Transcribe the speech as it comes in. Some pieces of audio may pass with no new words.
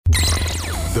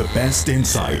The best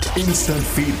insight, instant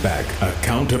feedback,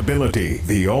 accountability.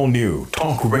 The all-new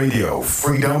Talk Radio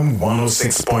Freedom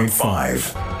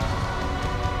 106.5.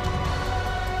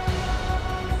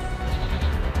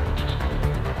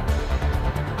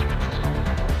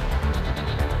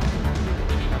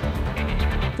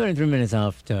 Minutes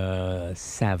after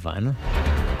 7.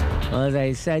 Well, as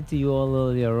I said to you all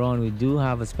earlier on, we do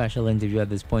have a special interview at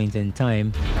this point in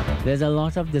time. There's a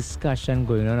lot of discussion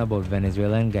going on about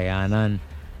Venezuela and Guyana,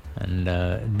 and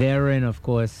therein, of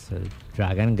course,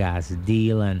 Dragon Gas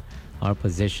deal and our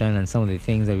position and some of the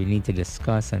things that we need to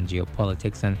discuss, and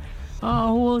geopolitics and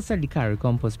whole the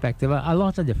CARICOM perspective, a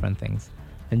lot of different things.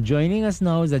 And joining us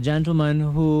now is a gentleman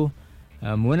who,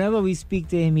 whenever we speak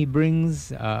to him, he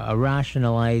brings a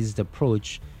rationalized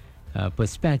approach,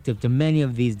 perspective to many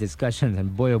of these discussions.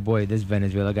 And boy, oh boy, this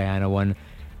Venezuela-Guyana one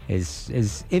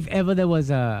is if ever there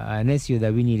was an issue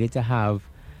that we needed to have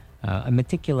a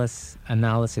meticulous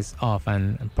analysis of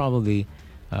and probably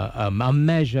a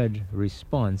measured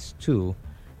response to,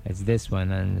 it's this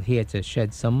one. And here to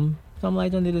shed some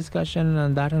light on the discussion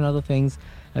and that and other things,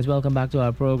 let's welcome back to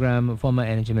our program former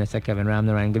Energy Minister Kevin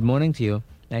Ramnarine. Good morning to you.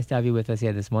 Nice to have you with us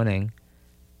here this morning.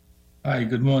 Hi,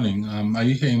 good morning. Are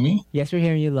you hearing me? Yes, we're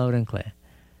hearing you loud and clear.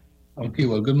 Okay,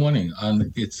 well, good morning.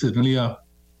 And it's certainly a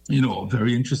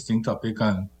very interesting topic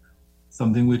and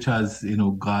something which has,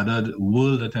 gathered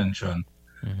world attention.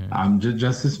 Mm-hmm.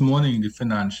 Just this morning, the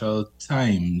Financial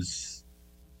Times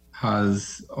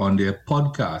has on their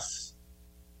podcast,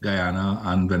 Guyana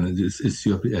and this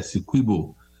issue of the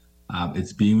Essequibo.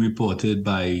 It's being reported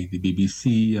by the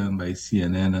BBC and by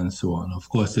CNN and so on. Of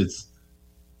course,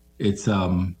 it's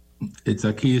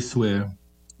a case where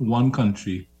one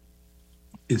country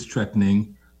is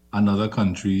threatening another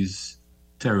country's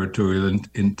territorial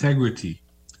integrity,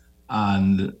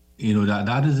 and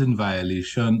that is in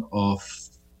violation of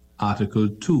Article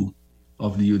 2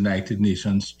 of the United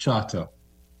Nations Charter,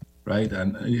 right?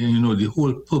 And the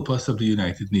whole purpose of the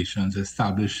United Nations,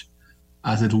 established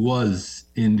as it was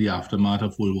in the aftermath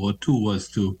of World War II, was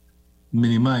to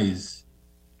minimize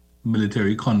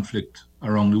military conflict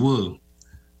around the world.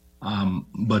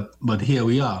 But here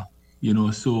we are,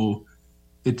 so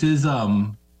it is a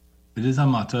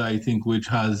matter, I think, which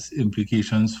has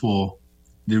implications for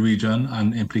the region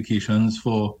and implications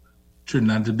for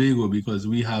Trinidad and Tobago, because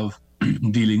we have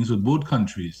dealings with both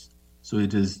countries. So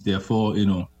it is therefore,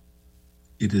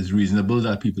 it is reasonable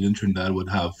that people in Trinidad would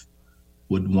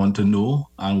want to know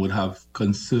and would have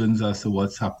concerns as to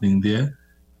what's happening there.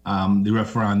 The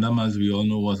referendum, as we all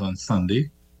know, was on Sunday.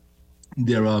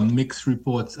 There are mixed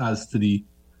reports as to the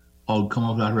outcome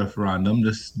of that referendum.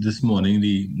 This morning,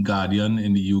 the Guardian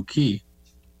in the UK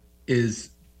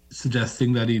is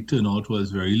suggesting that the turnout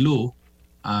was very low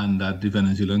and that the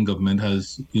Venezuelan government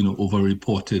has,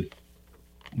 over-reported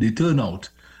the turnout.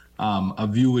 A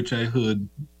view which I heard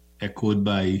echoed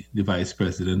by the Vice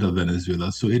President of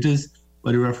Venezuela. So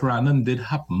but the referendum did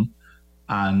happen.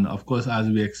 And of course, as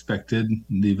we expected,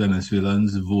 the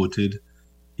Venezuelans voted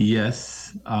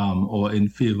yes, or in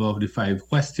favor of the 5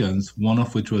 questions, one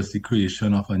of which was the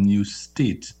creation of a new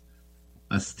state,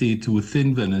 a state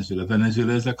within Venezuela.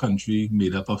 Venezuela is a country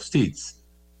made up of states,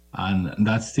 and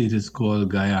that state is called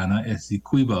Guyana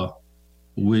Essequibo,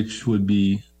 which would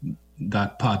be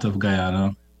that part of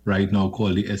Guyana right now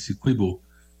called the Essequibo.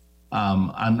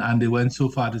 And they went so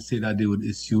far to say that they would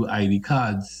issue ID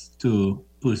cards to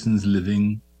persons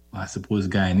living, I suppose,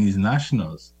 Guyanese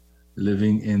nationals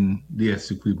living in the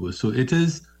Essequibo. So it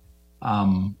is,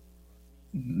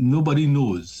 nobody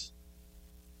knows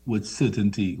with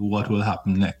certainty what will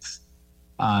happen next.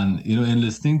 And, in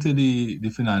listening to the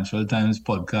Financial Times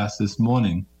podcast this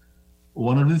morning,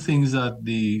 one of the things that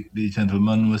the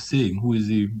gentleman was saying, who is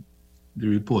the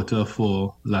reporter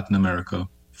for Latin America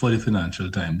for the Financial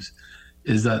Times,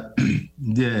 is that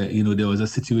there was a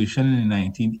situation in the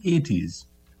 1980s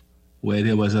where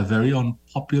there was a very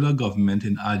unpopular government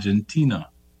in Argentina.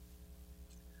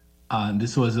 And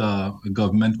this was a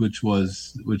government which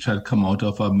had come out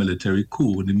of a military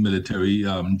coup, the military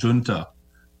junta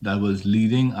that was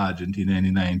leading Argentina in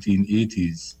the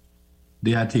 1980s. They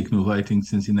had taken over, I think,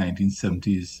 since the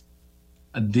 1970s.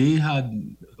 They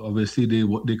had, obviously,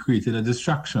 they created a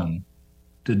distraction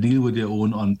to deal with their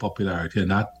own unpopularity,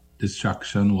 and that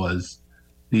distraction was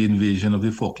the invasion of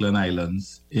the Falkland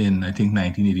Islands in, I think,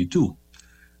 1982.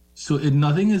 So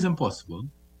nothing is impossible.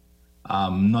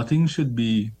 Nothing should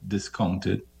be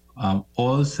discounted.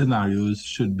 All scenarios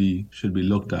should be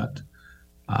looked at.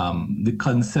 The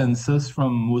consensus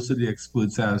from most of the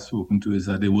experts I have spoken to is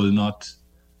that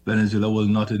Venezuela will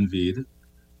not invade.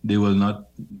 They will not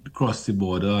cross the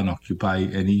border and occupy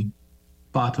any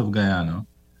part of Guyana.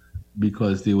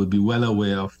 because they would be well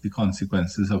aware of the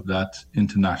consequences of that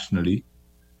internationally.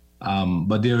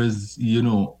 But there is,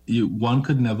 one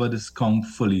could never discount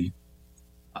fully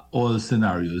all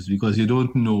scenarios because you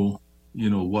don't know,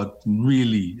 what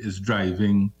really is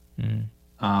driving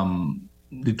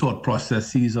the thought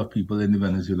processes of people in the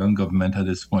Venezuelan government at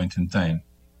this point in time.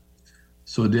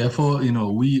 So therefore,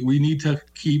 we need to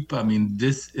keep,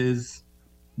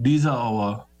 these are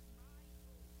our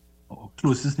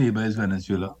closest neighbor is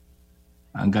Venezuela.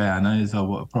 And Guyana is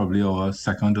probably our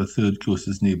second or third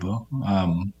closest neighbor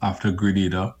after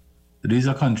Grenada. These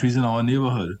are countries in our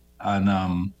neighborhood.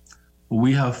 And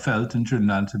we have felt in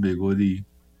Trinidad and Tobago the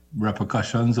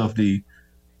repercussions of the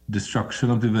destruction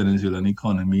of the Venezuelan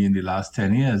economy in the last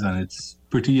 10 years. And it's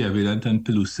pretty evident and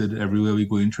pellucid. Everywhere we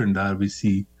go in Trinidad, we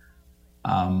see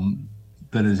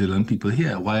Venezuelan people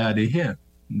here. Why are they here?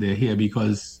 They're here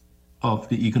because of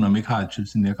the economic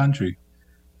hardships in their country.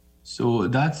 So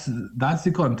that's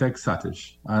the context,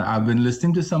 Satish. I've been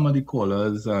listening to some of the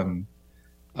callers and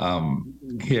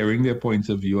hearing their points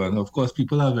of view. And of course,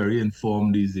 people are very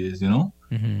informed these days,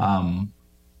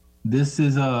 This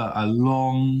is a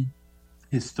long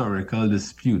historical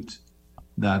dispute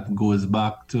that goes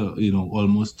back to,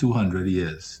 almost 200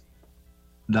 years.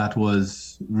 That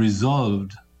was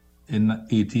resolved in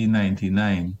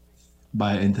 1899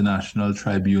 by an international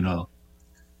tribunal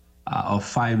of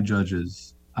 5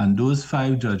 judges. And those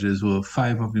 5 judges were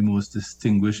 5 of the most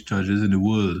distinguished judges in the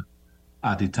world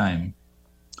at the time,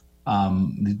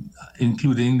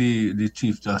 including the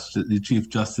chief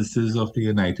justices of the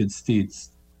United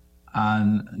States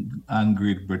and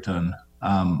Great Britain.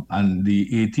 And the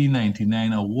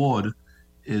 1899 award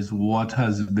is what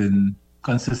has been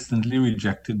consistently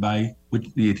rejected by the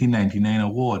 1899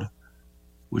 award,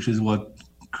 which is what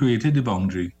created the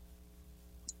boundary,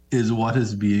 is what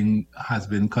has been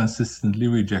consistently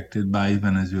rejected by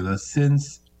Venezuela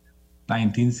since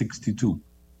 1962.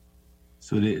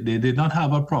 So they did not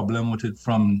have a problem with it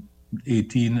from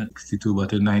 1862,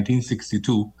 but in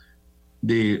 1962,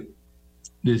 they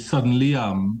suddenly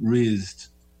raised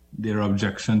their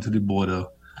objection to the border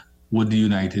with the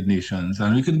United Nations.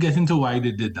 And we could get into why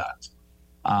they did that.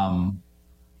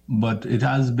 But it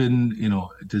has been,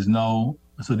 it is now,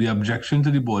 so the objection to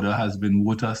the border has been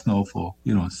with us now for,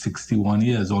 61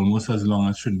 years, almost as long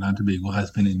as Trinidad and Tobago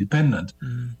has been independent.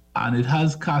 And it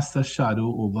has cast a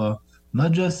shadow over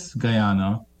not just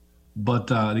Guyana, but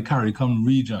the CARICOM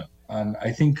region. And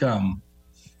I think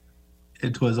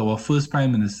it was our first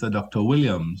Prime Minister, Dr.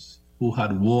 Williams, who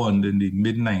had warned in the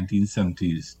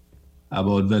mid-1970s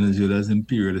about Venezuela's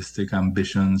imperialistic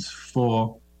ambitions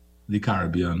for the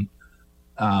Caribbean.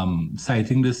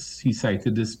 He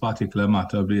cited this particular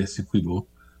matter of the Essequibo,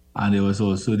 and there was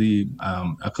also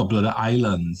a couple of the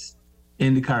islands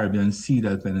in the Caribbean Sea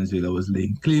that Venezuela was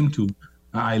laying claim to.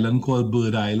 An island called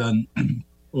Bird Island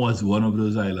was one of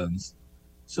those islands.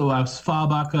 So as far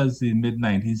back as the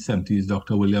mid-1970s,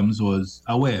 Dr. Williams was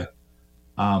aware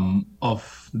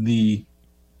of the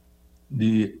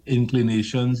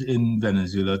inclinations in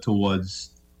Venezuela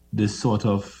towards this sort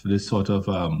of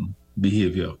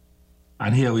behavior.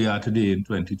 And here we are today in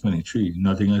 2023.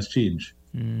 Nothing has changed.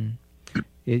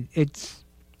 It's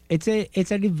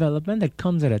a development that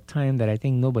comes at a time that I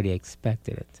think nobody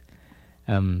expected it.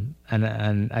 And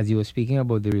as you were speaking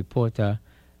about the reporter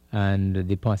and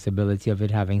the possibility of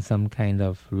it having some kind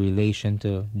of relation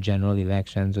to general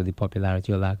elections or the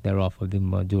popularity or lack thereof of the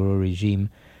Maduro regime,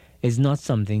 is not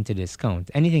something to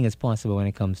discount. Anything is possible when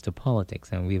it comes to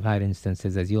politics, and we've had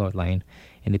instances, as you outlined,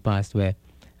 in the past where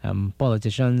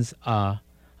politicians are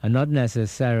not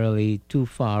necessarily too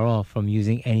far off from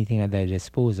using anything at their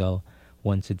disposal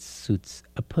once it suits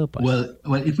a purpose. Well,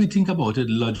 if we think about it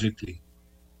logically,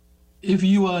 if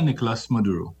you are Nicolas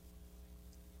Maduro,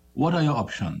 what are your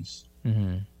options?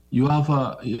 You have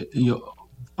your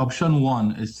option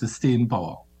 1 is to stay in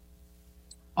power.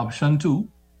 Option 2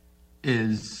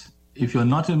 is, if you're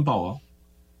not in power,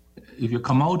 if you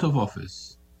come out of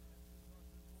office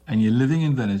and you're living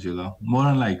in Venezuela, more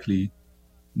than likely,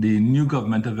 the new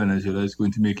government of Venezuela is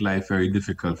going to make life very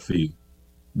difficult for you,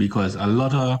 because a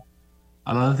lot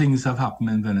of things have happened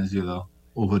in Venezuela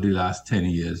over the last 10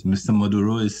 years. Mr.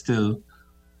 Maduro is still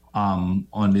on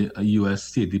the U.S.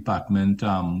 State Department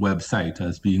website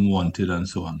as being wanted and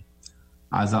so on,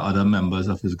 as are other members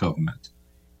of his government.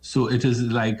 So it is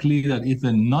likely that if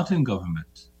they're not in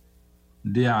government,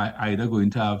 they are either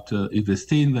going to have to, if they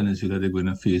stay in Venezuela, they're going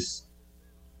to face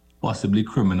possibly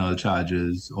criminal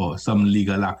charges or some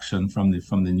legal action from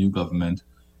the new government,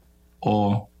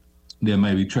 or there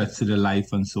might be threats to their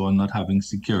life and so on, not having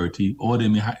security, or they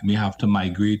may have to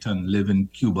migrate and live in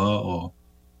Cuba or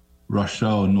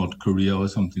Russia or North Korea or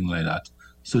something like that.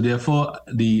 So therefore,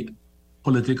 the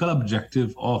political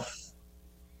objective of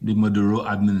the Maduro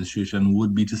administration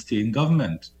would be to stay in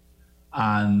government.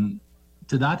 And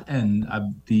to that end,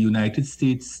 the United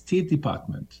States State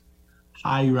Department,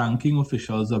 high-ranking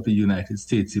officials of the United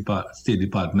States State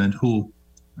Department who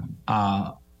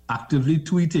are actively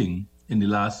tweeting in the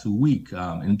last week,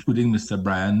 including Mr.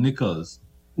 Brian Nichols,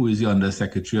 who is the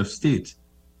Undersecretary of State.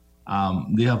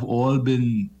 They have all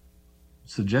been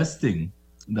suggesting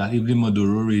that if the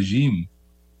Maduro regime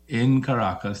in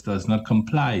Caracas does not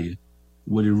comply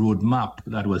with the roadmap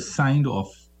that was signed off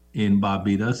in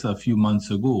Barbados a few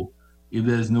months ago, if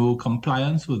there's no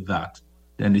compliance with that,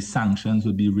 then the sanctions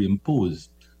would be reimposed.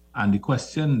 And the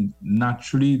question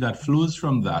naturally that flows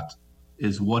from that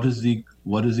is what is the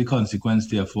consequence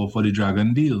therefore for the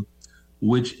Dragon deal,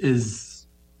 which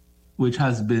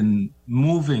has been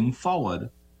moving forward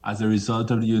as a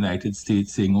result of the United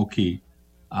States saying, okay,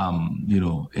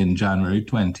 in January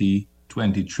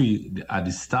 2023, at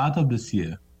the start of this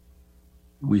year,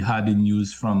 we had the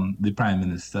news from the Prime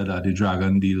Minister that the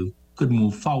Dragon deal could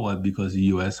move forward because the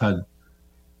U.S. had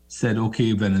said,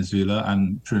 okay, Venezuela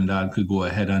and Trinidad could go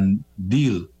ahead and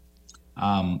deal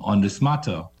on this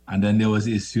matter. And then there was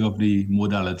the issue of the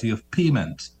modality of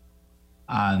payment.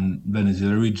 And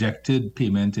Venezuela rejected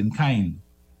payment in kind.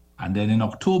 And then in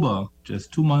October,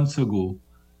 just 2 months ago,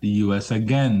 the U.S.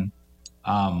 again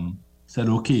said,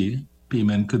 okay,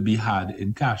 payment could be had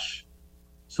in cash.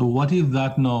 So what if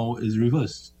that now is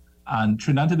reversed? And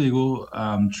Trinidad and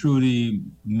Tobago, through the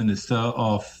Minister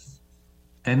of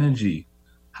Energy,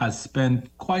 has spent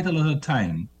quite a lot of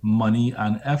time, money,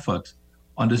 and effort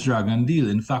on this Dragon deal.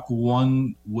 In fact,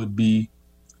 one would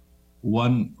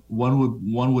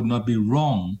not be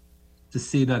wrong to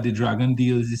say that the Dragon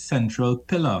deal is the central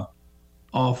pillar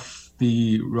of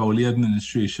the Rowley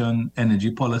administration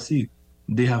energy policy.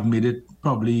 They have made it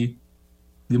probably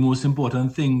the most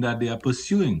important thing that they are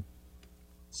pursuing.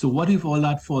 So what if all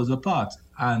that falls apart?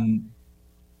 And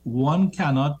one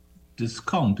cannot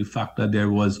discount the fact that there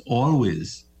was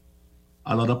always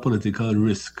a lot of political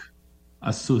risk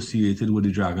associated with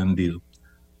the Dragon deal.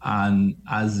 And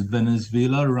as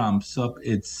Venezuela ramps up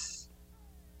its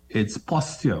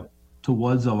posture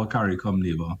towards our CARICOM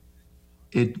neighbor,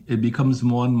 it becomes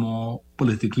more and more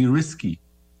politically risky.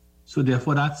 So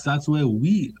therefore, that's where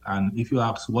we, and if you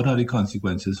ask what are the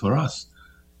consequences for us,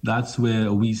 that's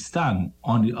where we stand.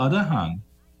 On the other hand,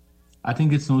 I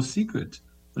think it's no secret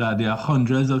that there are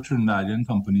hundreds of Trinidadian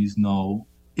companies now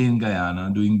in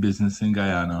Guyana, doing business in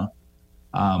Guyana,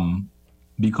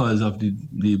 because of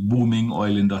the booming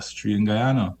oil industry in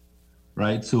Guyana,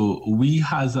 right? So we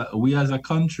as a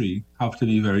country have to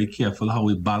be very careful how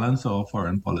we balance our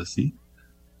foreign policy.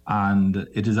 And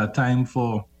it is a time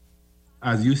for,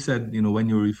 as you said, when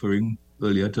you were referring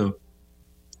earlier to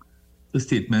the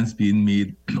statements being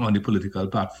made on the political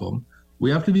platform,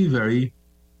 we have to be very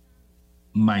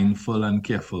mindful and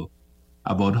careful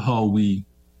about how we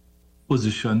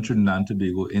position Trinidad and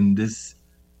Tobago in this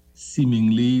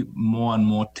seemingly more and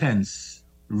more tense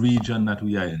region that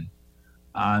we are in.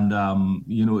 And,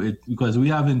 because we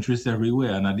have interests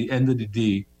everywhere. And at the end of the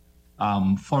day,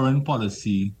 foreign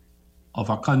policy of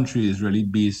a country is really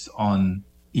based on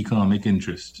economic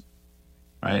interest,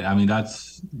 right? I mean,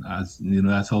 that's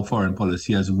how foreign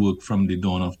policy has worked from the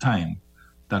dawn of time,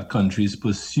 that countries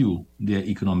pursue their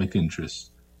economic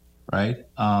interests, right?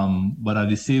 But at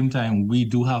the same time, we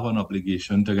do have an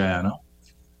obligation to Guyana,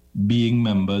 being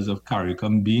members of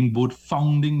CARICOM, being both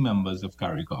founding members of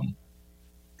CARICOM.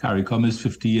 CARICOM is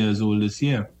 50 years old this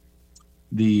year.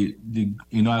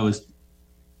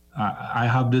 I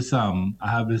have this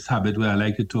habit where I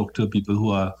like to talk to people who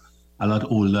are a lot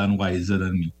older and wiser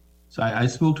than me. So I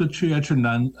spoke to three of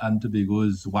Trinidad and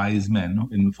Tobago's wise men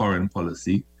in foreign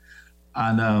policy,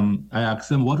 and I asked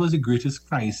them what was the greatest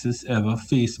crisis ever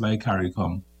faced by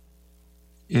CARICOM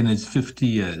in its 50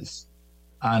 years,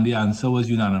 and the answer was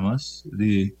unanimous: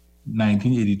 the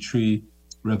 1983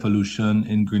 revolution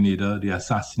in Grenada, the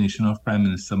assassination of Prime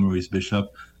Minister Maurice Bishop,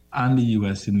 and the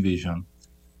U.S. invasion.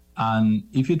 And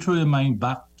if you throw your mind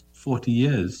back 40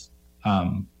 years,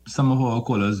 some of our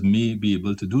callers may be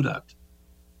able to do that.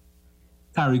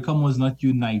 CARICOM was not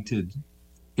united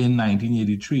in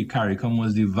 1983. CARICOM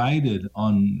was divided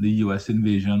on the U.S.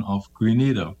 invasion of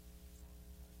Grenada.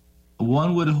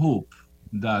 One would hope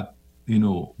that,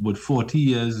 with 40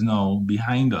 years now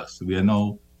behind us, we are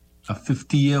now a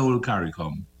 50-year-old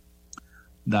CARICOM,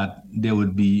 that there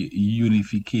would be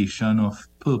unification of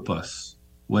purpose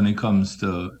when it comes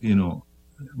to, the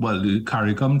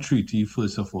CARICOM treaty,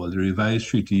 first of all, the revised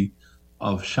treaty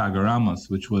of Chaguaramas,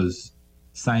 which was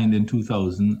signed in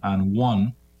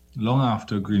 2001, long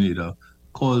after Grenada,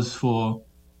 calls for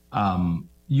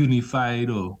unified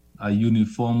or a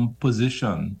uniform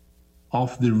position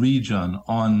of the region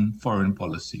on foreign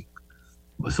policy.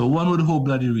 So one would hope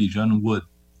that the region would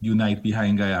unite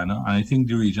behind Guyana, and I think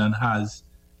the region has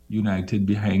united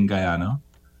behind Guyana.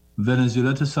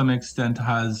 Venezuela, to some extent,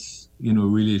 has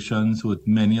relations with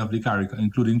many of the CARICOM,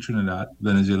 including Trinidad.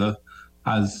 Venezuela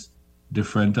has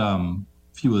different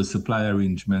fuel supply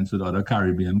arrangements with other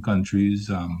Caribbean countries,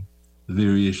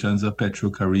 variations of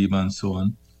Petrocaribe and so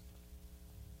on.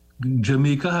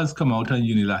 Jamaica has come out and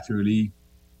unilaterally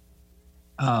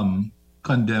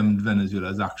condemned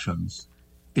Venezuela's actions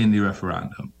in the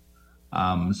referendum.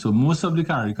 So most of the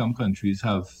CARICOM countries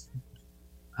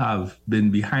have been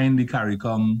behind the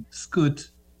CARICOM skirt,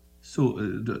 so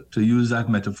to use that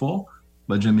metaphor,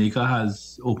 but Jamaica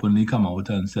has openly come out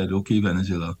and said, okay,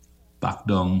 Venezuela, back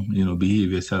down,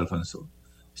 behave yourself and so on.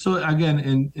 So again,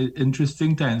 in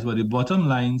interesting times, but the bottom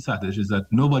line, Satish, is that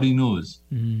nobody knows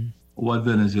what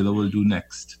Venezuela will do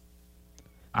next.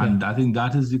 And I think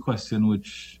that is the question,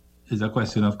 which is a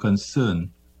question of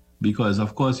concern, because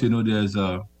of course, there's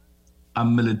a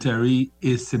military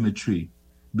asymmetry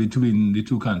between the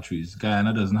two countries.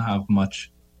 Guyana doesn't have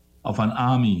much of an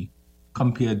army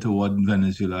compared to what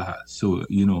Venezuela has. So,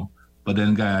 but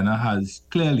then Guyana has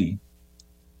clearly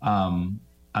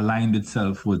aligned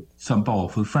itself with some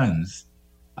powerful friends.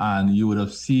 And you would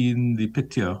have seen the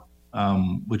picture,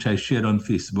 which I shared on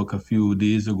Facebook a few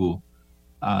days ago.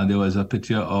 There was a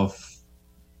picture of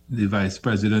the vice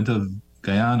president of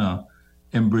Guyana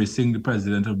embracing the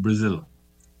president of Brazil.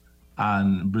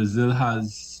 And Brazil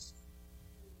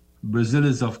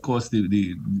is, of course,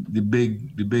 the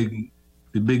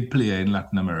big player in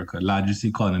Latin America, largest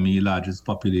economy, largest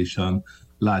population,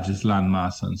 largest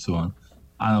landmass, and so on.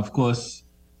 And of course,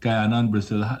 Guyana and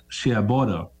Brazil share a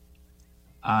border,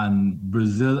 and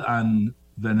Brazil and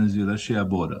Venezuela share a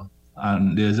border.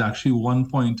 And there's actually one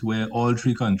point where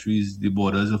the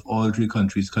borders of all three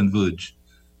countries converge,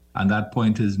 and that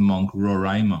point is Mount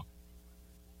Roraima.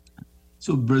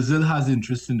 So Brazil has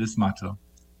interest in this matter,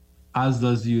 as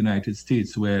does the United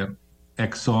States, where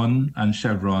Exxon and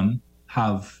Chevron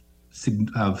have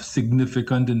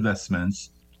significant investments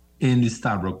in the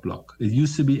Stabroek Block. It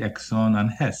used to be Exxon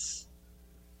and Hess,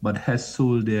 but Hess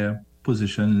sold their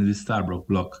position in the Stabroek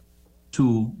Block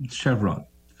to Chevron.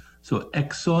 So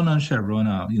Exxon and Chevron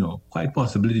are, quite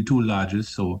possibly the two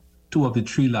largest, so two of the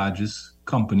three largest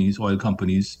oil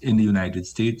companies in the United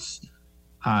States.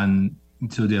 And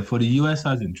so therefore the US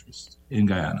has interest in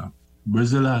Guyana.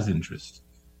 Brazil has interest.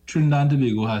 Trinidad and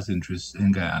Tobago has interest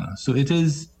in Guyana. So it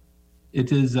is if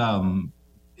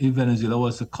Venezuela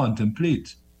was to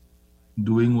contemplate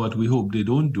doing what we hope they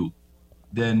don't do,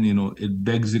 then, it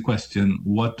begs the question,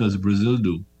 what does Brazil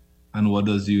do? And what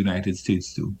does the United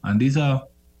States do? And these are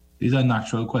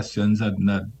natural questions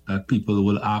that people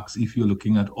will ask if you're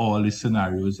looking at all the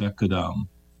scenarios that could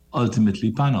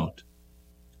ultimately pan out.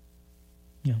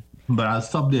 Yeah. But I'll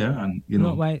stop there and,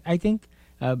 No, I think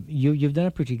you've done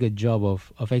a pretty good job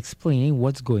of explaining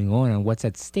what's going on and what's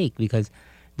at stake, because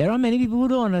there are many people who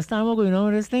don't understand what's going on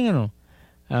with this thing,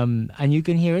 and you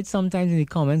can hear it sometimes in the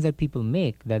comments that people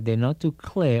make, that they're not too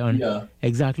clear on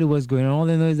exactly what's going on. All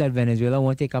they know is that Venezuela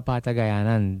won't take a part of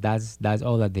Guyana, and that's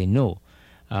all that they know.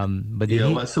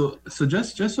 So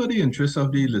just for the interest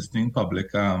of the listening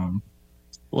public,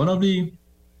 one of the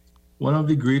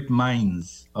great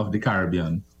minds of the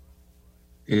Caribbean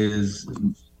is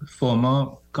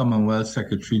former Commonwealth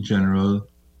Secretary General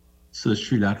Sir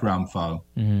Sridhar Ramphal.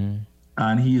 Mm-hmm.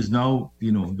 And he is now,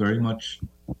 very much,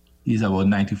 he's about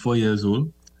 94 years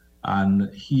old.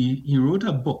 And he wrote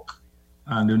a book.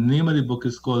 And the name of the book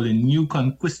is called The New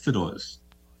Conquistadors,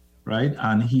 right?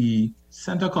 And he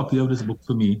sent a copy of this book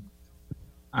to me.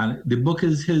 And the book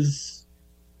is his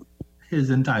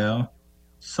entire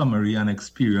summary and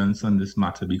experience on this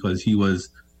matter, because he was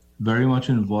very much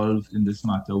involved in this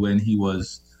matter when he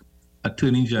was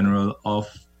Attorney General of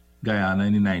Guyana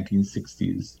in the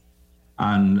 1960s.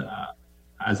 And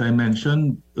as I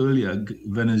mentioned earlier,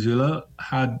 Venezuela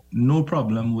had no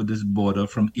problem with this border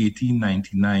from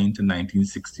 1899 to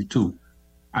 1962.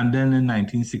 And then in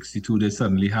 1962,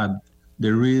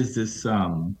 they raised this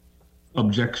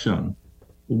objection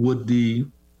with the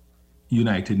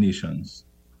United Nations.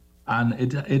 And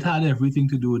it had everything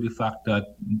to do with the fact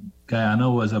that Guyana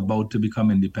was about to become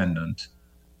independent.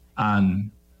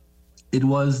 And it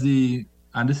was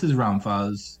and this is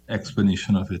Ramphal's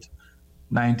explanation of it,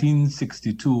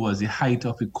 1962 was the height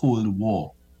of the Cold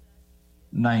War.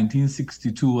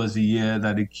 1962 was the year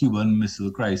that the Cuban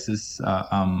Missile Crisis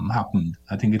happened.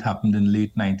 I think it happened in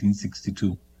late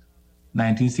 1962.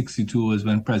 1962 was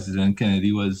when President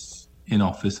Kennedy was in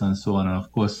office and so on. And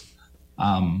of course,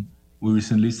 we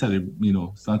recently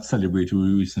it's not celebrated,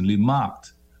 we recently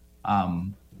marked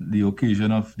the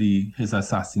occasion of his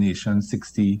assassination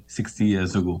 60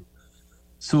 years ago.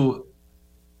 So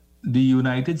the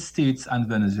United States and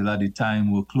Venezuela at the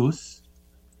time were close.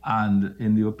 And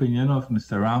in the opinion of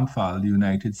Mr. Ramphal, the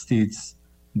United States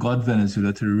got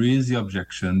Venezuela to raise the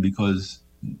objection because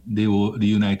they were the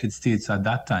United States at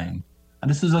that time. And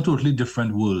this is a totally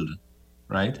different world,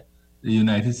 right? The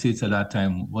United States at that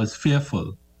time was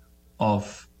fearful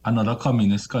of another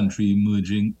communist country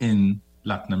emerging in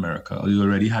Latin America. You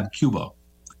already had Cuba.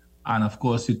 And of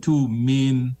course, the two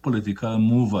main political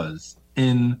movers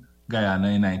in Guyana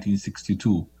in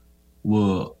 1962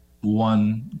 were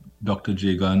one, Dr.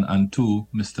 Jagan, and two,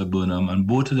 Mr. Burnham, and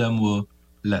both of them were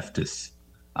leftists.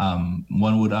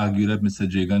 One would argue that Mr.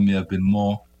 Jagan may have been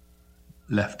more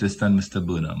leftist than Mr.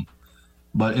 Burnham.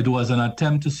 But it was an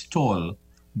attempt to stall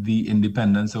the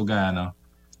independence of Guyana.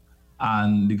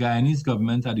 And the Guyanese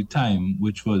government at the time,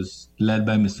 which was led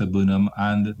by Mr. Burnham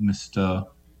and Sir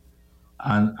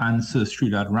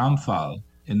Sridhar Ramphal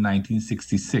in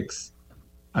 1966,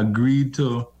 agreed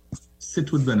to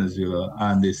sit with Venezuela,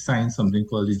 and they signed something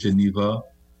called the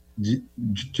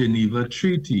Geneva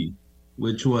Treaty,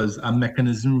 which was a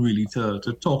mechanism really to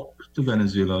talk to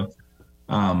Venezuela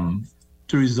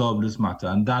to resolve this matter.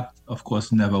 And that, of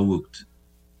course, never worked.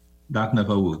 That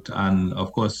never worked. And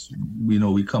of course,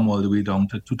 we come all the way down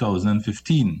to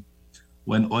 2015.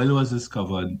 When oil was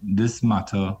discovered, this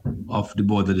matter of the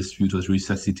border dispute was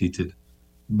resuscitated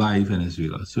by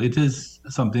Venezuela. So it is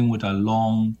something with a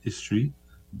long history.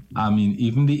 I mean,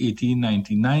 even the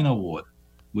 1899 award,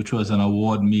 which was an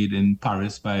award made in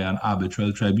Paris by an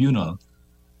arbitral tribunal,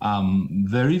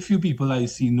 very few people I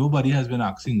see, nobody has been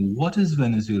asking, what is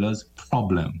Venezuela's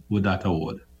problem with that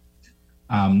award?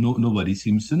 Nobody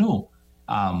seems to know.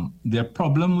 Their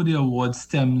problem with the award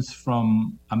stems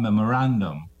from a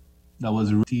memorandum that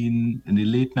was written in the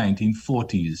late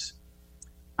 1940s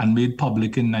and made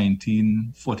public in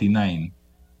 1949.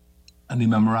 And the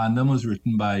memorandum was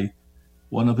written by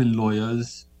one of the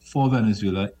lawyers for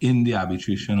Venezuela in the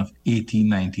arbitration of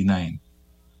 1899.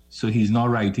 So he's now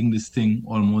writing this thing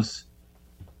almost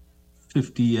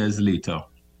 50 years later.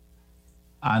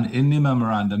 And in the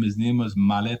memorandum, his name was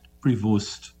Mallet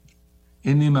Prevost.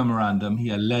 In the memorandum, he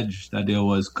alleged that there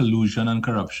was collusion and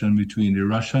corruption between the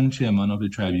Russian chairman of the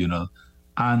tribunal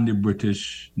and the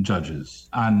British judges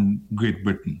and Great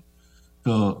Britain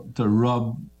to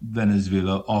rob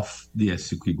Venezuela of the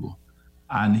Essequibo.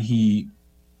 And he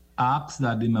asked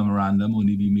that the memorandum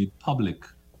only be made public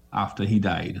after he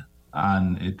died.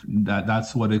 And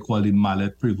that's what they call the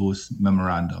Mallet Prevost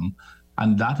Memorandum.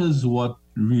 And that is what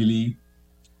really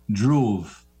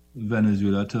drove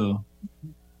Venezuela to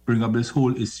bring up this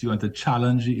whole issue and to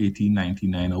challenge the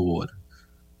 1899 award.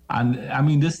 And I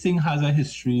mean, this thing has a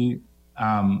history.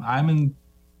 I'm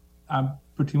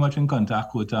pretty much in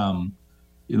contact with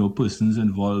persons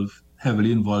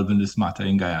heavily involved in this matter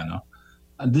in Guyana.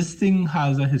 And this thing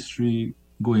has a history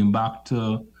going back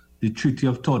to the Treaty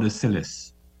of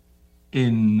Tordesillas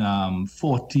in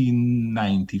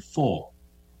 1494.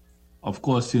 Of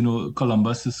course,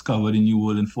 Columbus discovered the New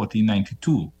World in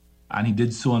 1492, and he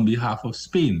did so on behalf of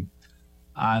Spain.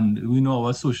 And we know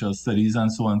our social studies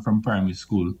and so on from primary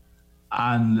school.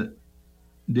 And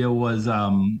there was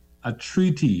a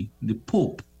treaty, the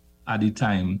Pope at the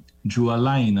time drew a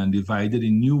line and divided the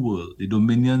New World, the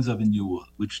dominions of the New World,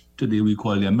 which today we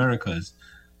call the Americas,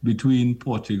 between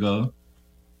Portugal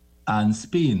and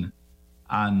Spain.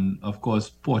 And of course,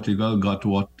 Portugal got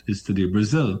what is today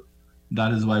Brazil.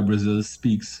 That is why Brazil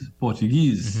speaks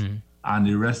Portuguese, and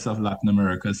the rest of Latin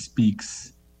America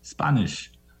speaks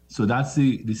Spanish. So that's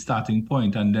the starting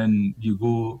point. And then you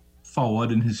go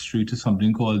forward in history to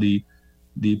something called the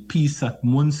Peace at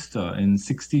Münster in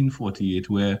 1648,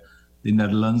 where the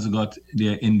Netherlands got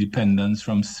their independence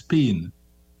from Spain.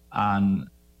 And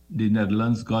the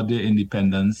Netherlands got their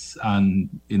independence, and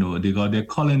they got their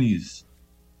colonies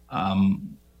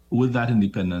with that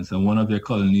independence. And one of their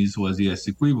colonies was the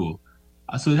Essequibo.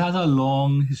 So it has a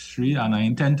long history, and I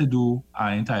intend to do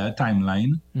an entire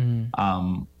timeline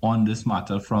on this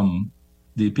matter from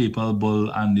the Papal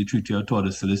Bull and the Treaty of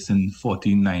Tordesillas in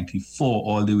 1494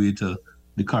 all the way to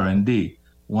the current day.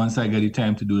 Once I get the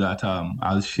time to do that,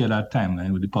 I'll share that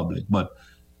timeline with the public. But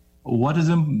what is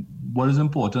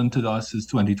important to us is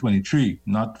 2023,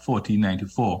 not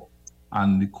 1494.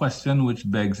 And the question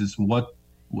which begs is what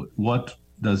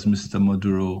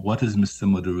what is Mr.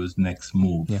 Maduro's next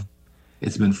move? Yeah.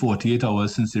 It's been 48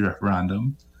 hours since the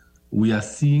referendum. We are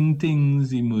seeing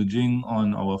things emerging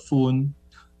on our phone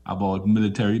about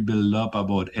military buildup,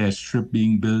 about airstrip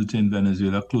being built in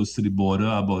Venezuela close to the border,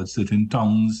 about certain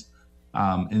towns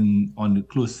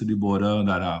close to the border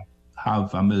that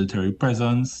have a military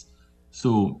presence.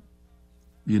 So,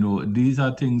 these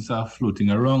are things that are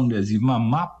floating around. There's even a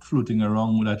map floating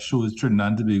around that shows Trinidad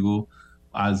and Tobago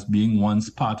as being once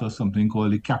part of something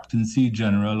called the Captaincy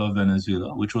General of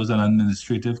Venezuela, which was an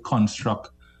administrative construct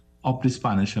of the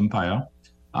Spanish Empire.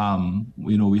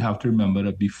 We have to remember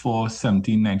that before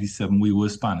 1797, we were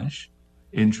Spanish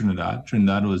in Trinidad.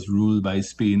 Trinidad was ruled by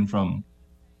Spain from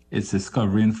its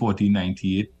discovery in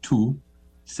 1498 to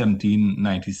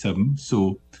 1797.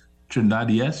 So Trinidad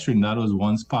was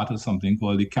once part of something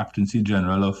called the Captaincy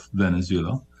General of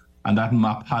Venezuela. And that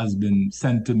map has been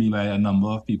sent to me by a number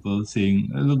of people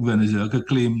saying, look, Venezuela could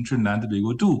claim Trinidad and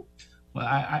Tobago too. Well,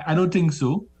 I don't think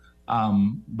so.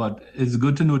 But it's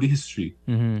good to know the history.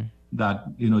 Mm-hmm. That,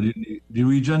 the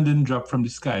region didn't drop from the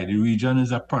sky. The region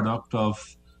is a product of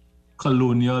the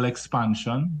colonial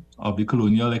expansion of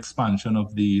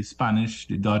the Spanish,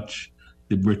 the Dutch,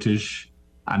 the British,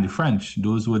 and the French.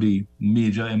 Those were the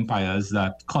major empires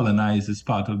that colonized this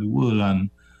part of the world.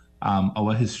 And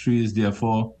our history is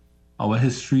therefore, our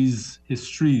histories,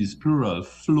 plural,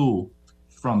 flow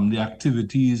from the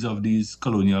activities of these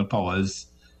colonial powers,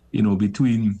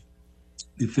 between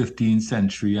the 15th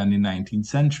century and the 19th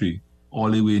century, all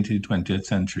the way into the 20th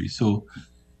century. So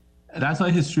that's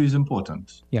why history is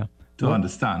important to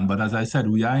understand. But as I said,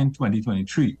 we are in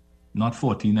 2023, not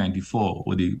 1494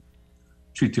 with the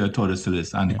Treaty of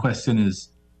Tordesillas. And the question is,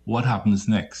 what happens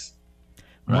next?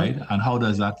 Right? And how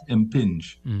does that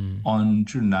impinge on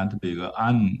Trinidad and Tobago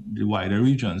and the wider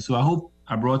region? So I hope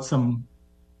I brought some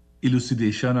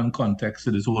elucidation and context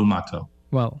to this whole matter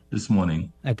this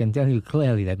morning. I can tell you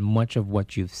clearly that much of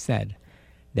what you've said,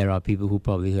 there are people who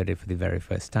probably heard it for the very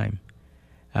first time.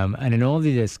 And in all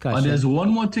the discussion... And there's one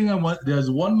more thing I want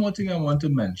to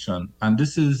mention, and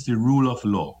this is the rule of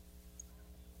law.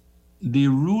 The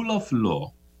rule of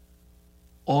law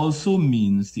also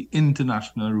means the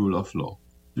international rule of law.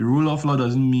 The rule of law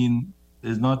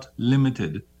is not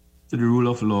limited to the rule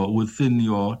of law within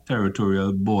your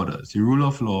territorial borders. The rule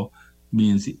of law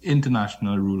means the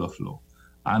international rule of law.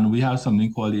 And we have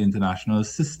something called the international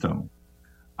system.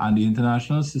 And the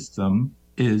international system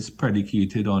is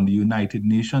predicated on the United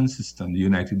Nations system, the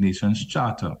United Nations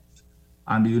Charter.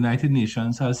 And the United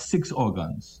Nations has 6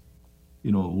 organs.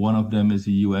 One of them is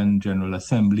the UN General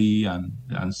Assembly and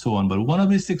so on. But one of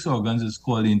the 6 organs is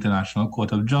called the International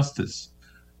Court of Justice,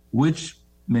 which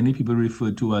many people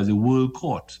refer to as the World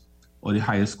Court, or the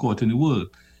highest court in the world.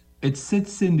 It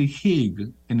sits in The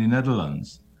Hague in the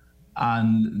Netherlands.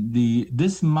 And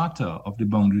this matter of the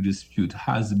boundary dispute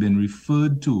has been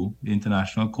referred to the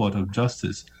International Court of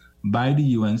Justice by the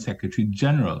UN Secretary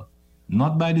General,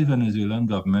 not by the Venezuelan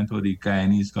government or the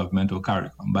Guyanese government or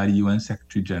CARICOM, by the UN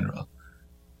Secretary General,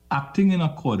 acting in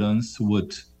accordance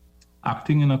with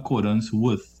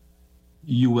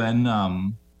UN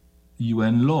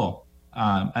law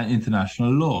and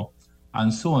international law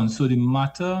and so on. So the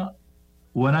matter,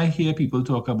 when I hear people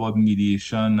talk about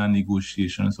mediation and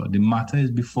negotiation, so the matter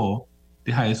is before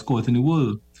the highest court in the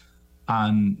world.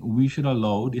 And we should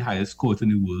allow the highest court in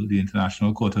the world, the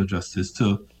International Court of Justice,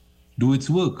 to do its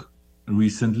work.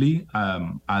 Recently,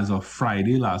 as of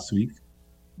Friday last week,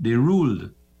 they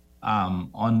ruled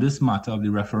on this matter of the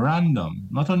referendum,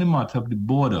 not on the matter of the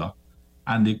border,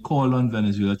 and they called on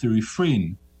Venezuela to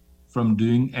refrain from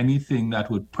doing anything that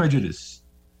would prejudice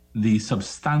the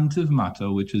substantive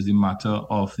matter, which is the matter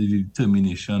of the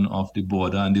determination of the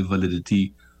border and the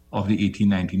validity of the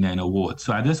 1899 award.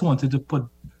 So I just wanted to put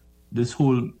this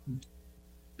whole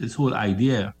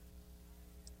idea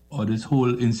or this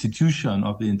whole institution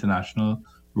of the international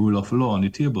rule of law on the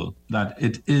table, that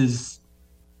it is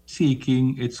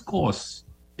taking its course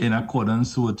in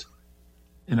accordance with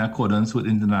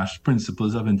international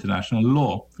principles of international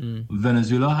law.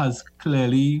 Venezuela has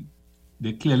clearly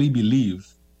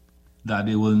believe that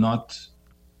they will not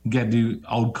get the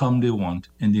outcome they want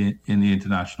in the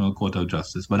International Court of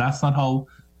Justice. But that's not how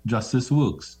justice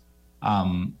works.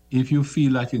 If you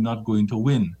feel that you're not going to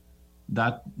win,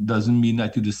 that doesn't mean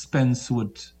that you dispense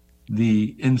with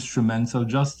the instruments of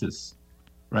justice,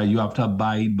 right? You have to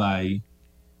abide by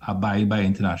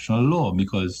international law,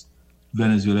 because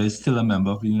Venezuela is still a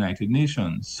member of the United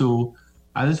Nations. So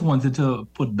I just wanted to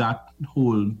put that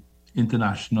whole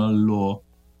international law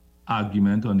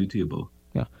argument on the table.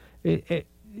 Yeah.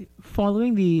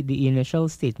 Following the initial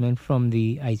statement from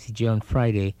the ICJ on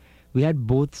Friday, we had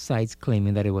both sides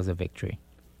claiming that it was a victory.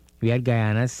 We had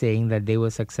Guyana saying that they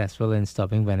were successful in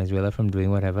stopping Venezuela from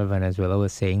doing whatever Venezuela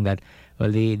was saying, that,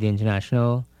 well, the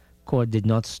international court did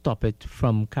not stop it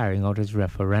from carrying out its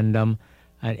referendum.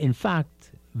 And in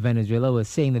fact, Venezuela was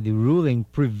saying that the ruling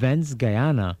prevents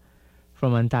Guyana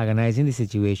from antagonizing the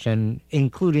situation,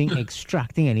 including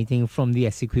extracting anything from the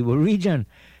Essequibo region.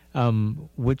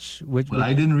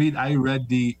 I didn't read. I read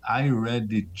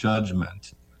the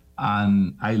judgment,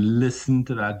 and I listened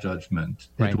to that judgment.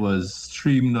 Right. It was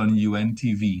streamed on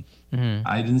UNTV. Mm-hmm.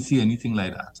 I didn't see anything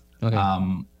like that.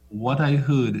 Okay. What I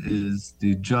heard is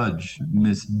the judge,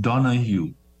 Miss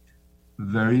Donahue,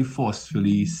 very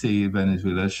forcefully say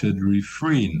Venezuela should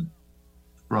refrain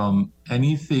from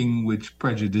anything which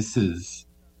prejudices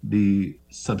the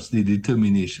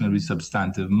determination of the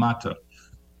substantive matter.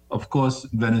 Of course,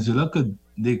 Venezuela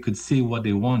could say what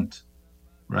they want,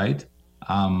 right?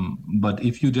 But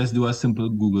if you just do a simple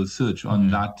Google search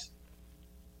on that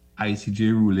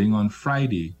ICJ ruling on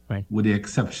Friday, right, with the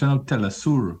exception of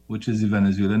Telesur, which is the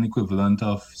Venezuelan equivalent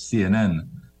of CNN,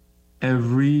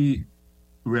 every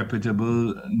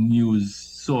reputable news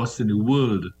source in the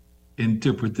world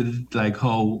interpreted it like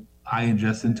how I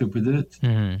just interpreted it,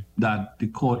 that the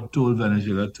court told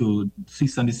Venezuela to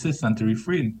cease and desist and to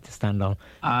refrain. To stand down.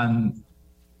 And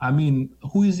I mean,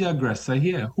 who is the aggressor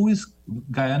here?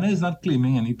 Guyana is not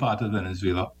claiming any part of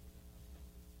Venezuela.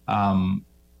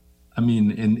 I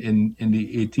mean, in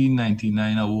the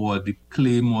 1899 award, the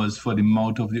claim was for the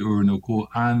mouth of the Orinoco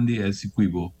and the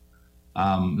Essequibo.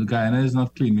 Guyana is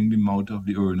not claiming the mouth of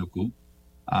the Orinoco.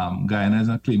 Guyana is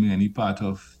not claiming any part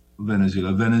of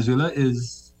Venezuela. Venezuela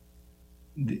is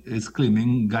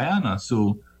claiming Guyana.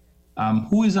 So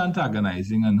who is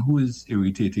antagonizing and who is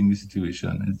irritating the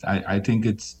situation? I think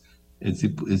it's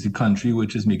the country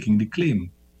which is making the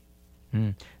claim.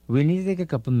 We need to take a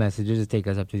couple messages to take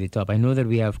us up to the top. I know that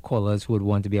we have callers who would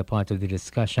want to be a part of the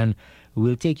discussion.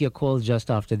 We'll take your calls just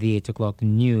after the 8 o'clock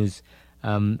news.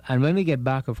 And when we get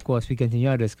back, of course, we continue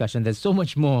our discussion. There's so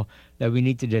much more that we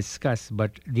need to discuss,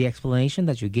 but the explanation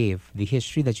that you gave, the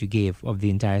history that you gave of the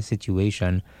entire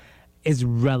situation is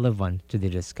relevant to the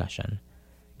discussion.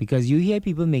 Because you hear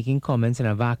people making comments in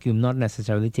a vacuum, not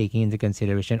necessarily taking into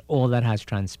consideration all that has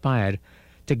transpired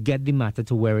to get the matter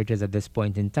to where it is at this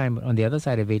point in time. But on the other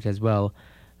side of it as well,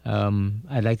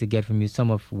 I'd like to get from you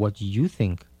some of what you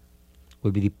think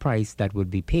would be the price that would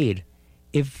be paid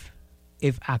if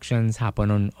actions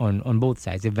happen on both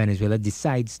sides. If Venezuela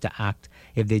decides to act,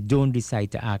 if they don't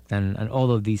decide to act, and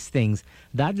all of these things.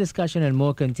 That discussion and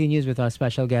more continues with our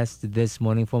special guest this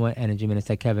morning, former Energy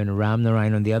Minister Kevin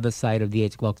Ramnarine, on the other side of the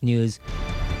 8 o'clock news.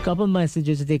 Couple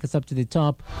messages to take us up to the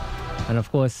top. And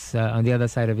of course, on the other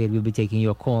side of it, we'll be taking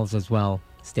your calls as well.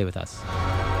 Stay with us.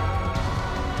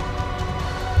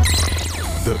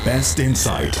 The best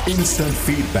insight, instant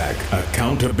feedback,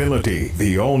 accountability.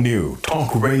 The all-new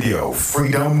Talk Radio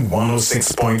Freedom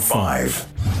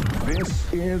 106.5.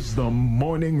 This is the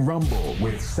Morning Rumble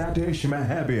with Satish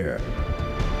Mahabir.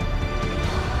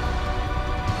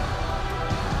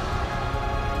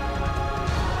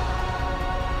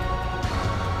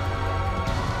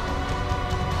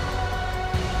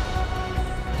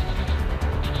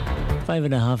 Five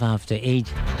and a half after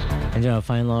 8. And our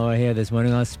final hour here this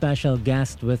morning, our special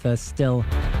guest with us still,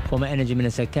 former Energy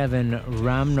Minister Kevin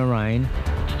Ramnarine.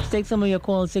 Let's take some of your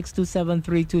calls,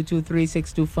 627-3223,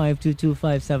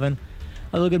 625-2257.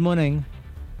 Hello, good morning.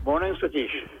 Morning,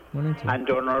 Satish. Morning, too. And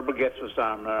honorable guest, Mr.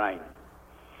 Ramnarine.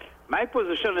 My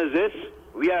position is this: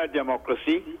 we are a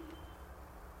democracy.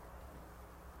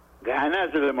 Guyana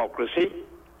is a democracy.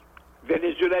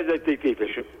 Venezuela is a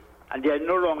dictatorship. And they are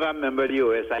no longer a member of the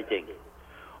OS, I think.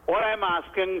 All I'm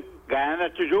asking Guyana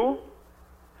to do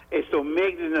is to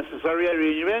make the necessary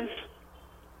arrangements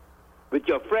with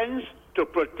your friends to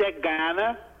protect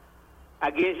Guyana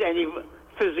against any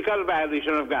physical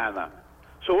violation of Guyana.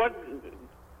 So what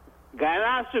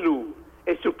Guyana has to do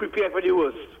is to prepare for the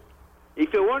worst.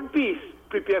 If you want peace,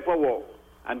 prepare for war.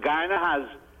 And Guyana has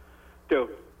to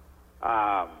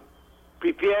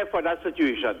prepare for that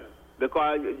situation,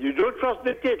 because you don't trust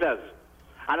dictators.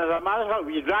 And as a matter of fact,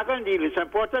 the dragon deal is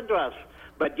important to us,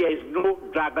 but there is no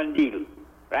dragon deal.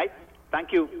 Right?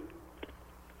 Thank you.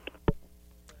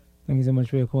 Thank you so much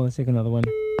for your call. Let's take another one.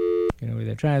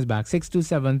 Try us back.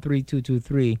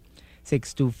 627-3223,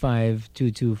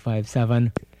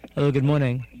 625-2257. Hello, good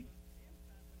morning.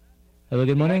 Hello,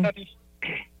 good morning.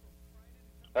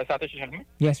 Satish, you hear me?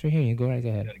 Yes, we're hearing you. Go right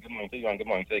ahead. Yeah, good morning to you and good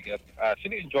morning to you. I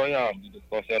actually enjoy the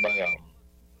discussion by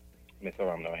Mr.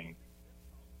 Ramnarine.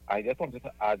 I just wanted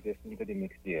to add this into the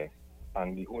mix here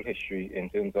and the whole history in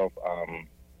terms of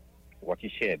what he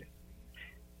shared.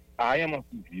 I am of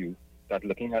the view that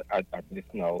looking at this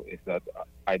now is that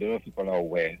I don't know if people are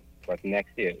aware, but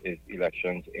next year is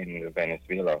elections in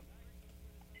Venezuela.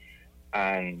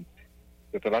 And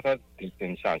there's a lot of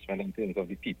disenchantment in terms of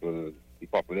the people, the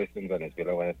populace in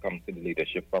Venezuela when it comes to the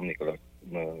leadership from Nicolas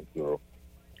Maduro.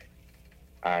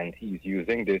 And he's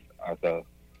using this as a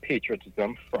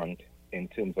patriotism front in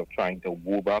terms of trying to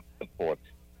woo back support.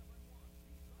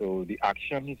 So the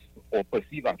actions or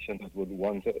perceived actions that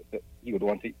he would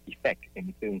want to effect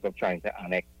in terms of trying to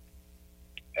annex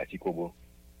Essequibo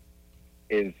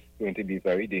is going to be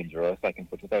very dangerous. I can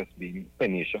put it as being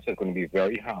pernicious. It's going to be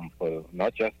very harmful,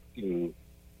 not just to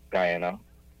Guyana.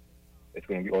 It's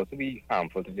going to also be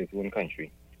harmful to his own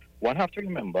country. One have to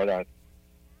remember that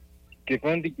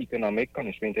given the economic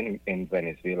constraint in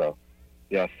Venezuela,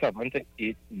 there are 7 to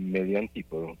 8 million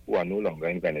people who are no longer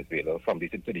in Venezuela from the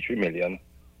 33 million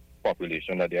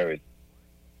population that there is.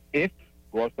 If,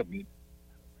 God forbid,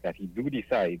 that he do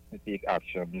decide to take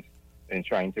actions in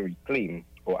trying to reclaim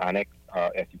or annex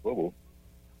Essequibo,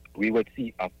 we would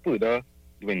see a further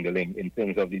dwindling in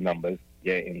terms of the numbers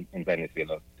here in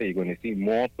Venezuela. So you're going to see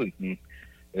more persons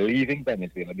leaving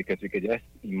Venezuela because we could just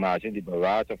imagine the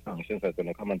barrage of sanctions that's going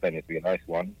to come on Venezuela is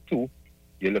one. 2,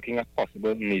 you're looking at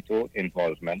possible NATO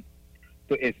involvement.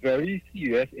 So it's very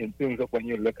serious in terms of when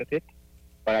you look at it,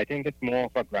 but I think it's more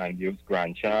of a grand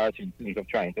charge in terms of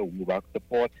trying to woo back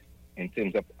support, in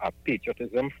terms of a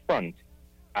patriotism front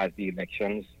as the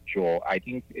elections draw. I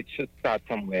think it should start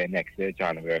somewhere next year,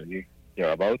 January,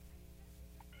 thereabouts.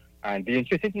 And the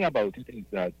interesting thing about it is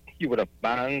that he would have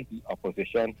banned the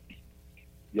opposition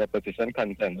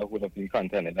contender would have been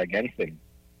contended against him.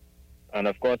 And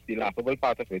of course, the laughable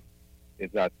part of it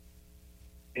is that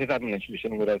his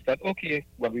administration would have said, okay,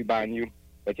 well, we ban you,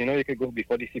 but you could go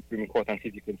before the Supreme Court and see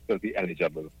if you can still be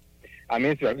eligible. I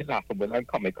mean, it's very laughable and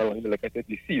comical when you look at it,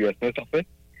 the seriousness of it.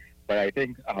 But I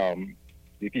think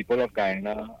the people of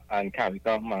Guyana and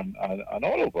CARICOM and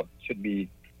all over should be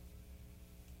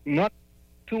not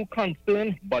too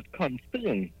concerned, but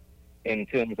concerned in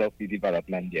terms of the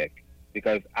development there.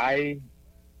 Because I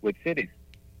would say this,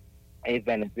 if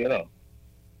Venezuela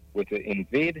were to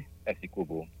invade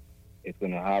Essequibo, it's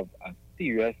going to have a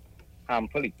serious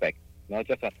harmful effect, not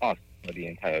just on us, but the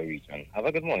entire region. Have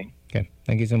a good morning. Okay,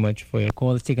 thank you so much for your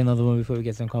call. Let's take another one before we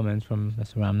get some comments from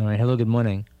Mr. Ramnarayan. Hello, good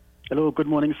morning. Hello, good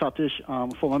morning, Satish.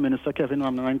 Former Minister Kevin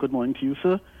Ramnarayan, good morning to you,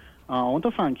 sir. I want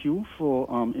to thank you for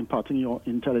imparting your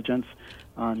intelligence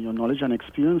and your knowledge and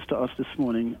experience to us this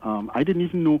morning. I didn't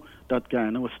even know that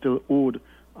Guyana was still owed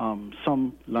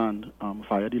some land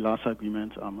via the last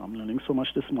agreement. I'm learning so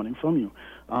much this morning from you.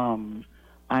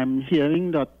 I'm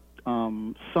hearing that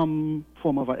some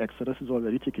form of an exodus is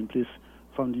already taking place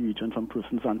from the region, from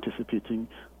persons anticipating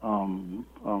some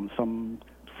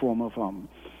form of,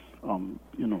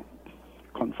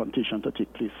 confrontation to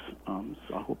take place.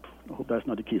 So I hope that's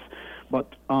not the case.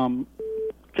 But Kevin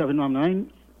Ramnarayan,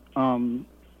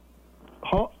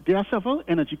 there are several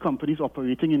energy companies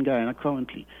operating in Guyana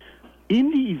currently.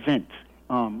 In the event,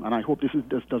 and I hope this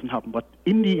doesn't happen, but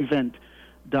in the event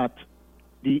that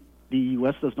the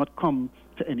U.S. does not come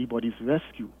to anybody's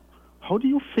rescue, how do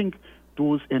you think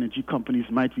those energy companies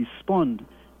might respond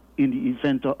in the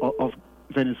event of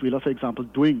Venezuela, for example,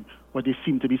 doing what they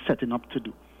seem to be setting up to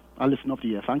do? I'll listen off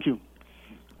the air. Thank you.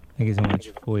 Thank you so much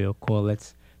for your call.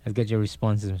 Let's get your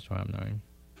responses, Mr. Ramnarayan.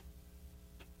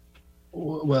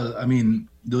 Well, I mean,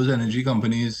 those energy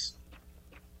companies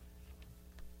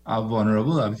are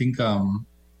vulnerable. I think given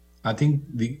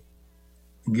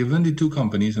the two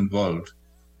companies involved,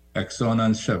 Exxon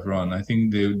and Chevron, I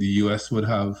think the U.S. would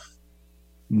have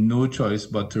no choice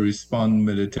but to respond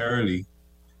militarily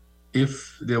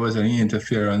if there was any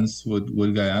interference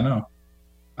with Guyana.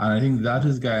 And I think that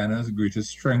is Guyana's greatest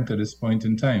strength at this point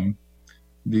in time.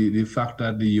 The fact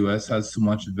that the U.S. has so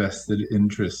much vested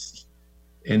interest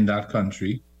in that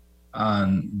country.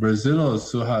 And Brazil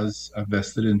also has a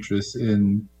vested interest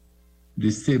in the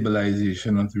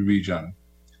stabilization of the region.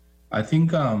 I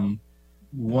think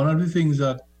one of the things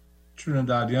that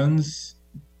Trinidadians,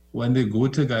 when they go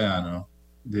to Guyana,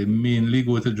 they mainly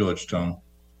go to Georgetown.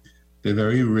 They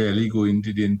very rarely go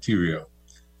into the interior.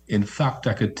 In fact,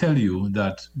 I could tell you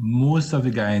that most of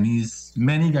the Guyanese,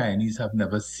 many Guyanese have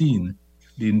never seen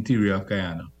the interior of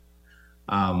Guyana.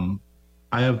 I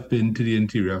have been to the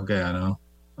interior of Guyana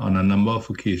on a number of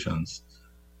occasions,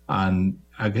 and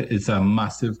it's a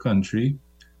massive country,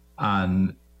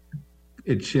 and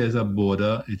it shares a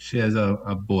border. It shares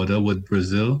a border with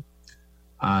Brazil,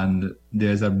 and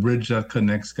there's a bridge that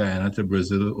connects Guyana to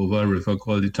Brazil over a river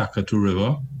called the Takatu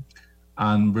River,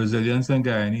 and Brazilians and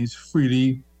Guyanese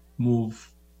freely move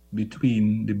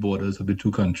between the borders of the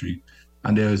two countries,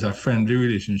 and there is a friendly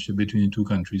relationship between the two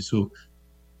countries. So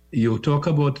you talk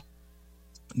about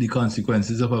the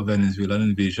consequences of a Venezuelan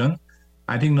invasion.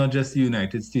 I think not just the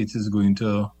United States is going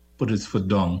to put its foot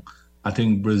down. I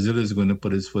think Brazil is going to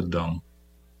put its foot down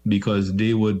because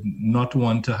they would not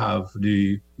want to have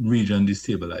the region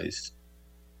destabilized.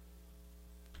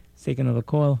 Let's take another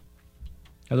call.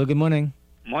 Hello, good morning.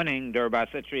 Morning,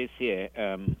 Durbasa Trace here.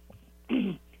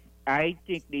 I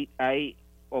think I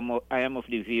am of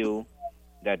the view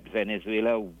that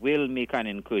Venezuela will make an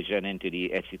incursion into the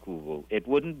Essequibo. It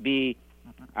wouldn't be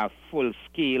a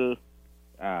full-scale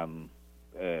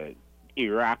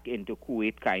Iraq into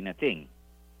Kuwait kind of thing,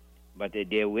 but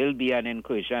there will be an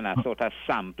incursion, a sort of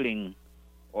sampling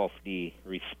of the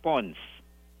response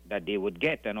that they would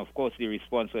get, and of course the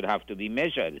response would have to be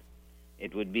measured.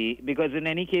 It would be because in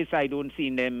any case I don't see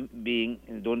them being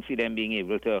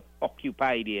able to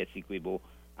occupy the Essequibo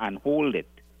and hold it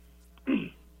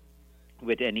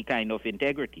with any kind of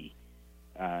integrity.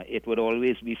 It would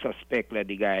always be suspect that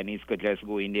the Guyanese could just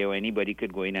go in there, or anybody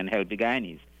could go in and help the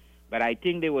Guyanese. But I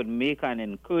think they would make an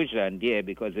incursion there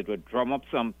because it would drum up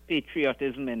some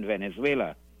patriotism in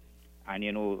Venezuela. And,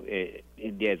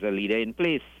 there's a leader in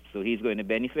place, so he's going to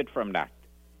benefit from that.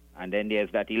 And then there's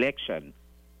that election.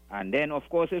 And then, of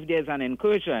course, if there's an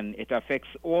incursion, it affects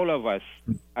all of us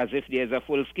as if there's a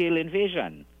full-scale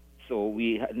invasion. So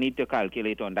we need to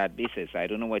calculate on that basis. I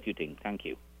don't know what you think. Thank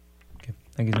you. Okay,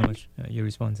 thank you so much. Your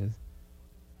responses.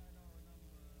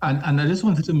 And I just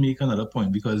wanted to make another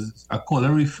point because a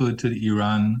caller referred to the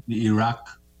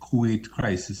Iraq-Kuwait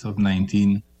crisis of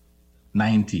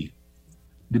 1990.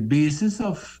 The basis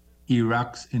of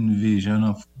Iraq's invasion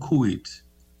of Kuwait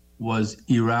was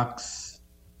Iraq's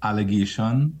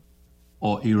allegation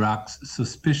or Iraq's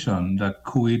suspicion that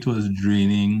Kuwait was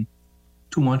draining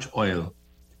too much oil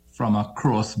from a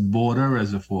cross-border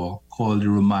reservoir called the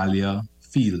Rumalia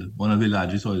field, one of the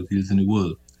largest oil fields in the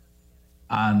world.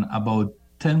 And about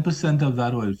 10% of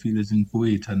that oil field is in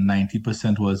Kuwait and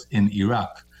 90% was in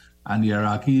Iraq. And the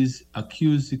Iraqis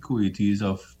accused the Kuwaitis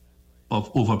of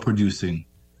overproducing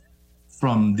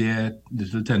from their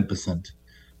little 10%.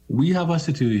 We have a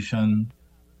situation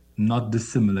not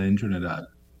dissimilar in Trinidad,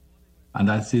 and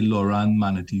that's the Loran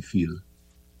Manatee field.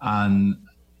 And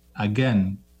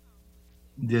again,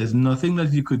 there's nothing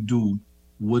that you could do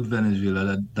with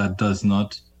Venezuela that does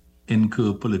not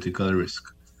incur political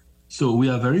risk. So we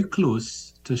are very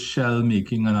close to Shell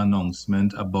making an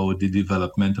announcement about the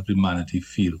development of the Manatee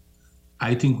field.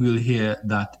 I think we'll hear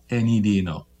that any day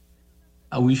now.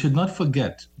 We should not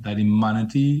forget that the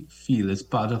Manatee field is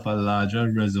part of a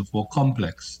larger reservoir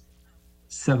complex,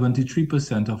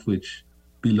 73% of which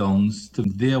belongs to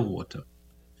their water.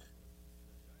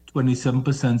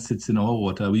 27% sits in our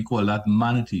water. We call that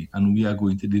Manatee, and we are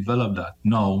going to develop that.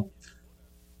 Now,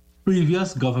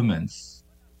 previous governments,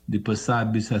 the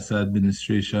Prasad-Bissessar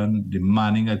administration, the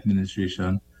Manning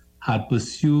administration, had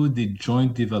pursued the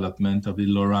joint development of the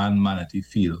Loran Manatee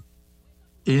field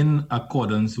in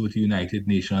accordance with the United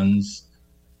Nations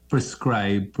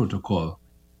prescribed protocol.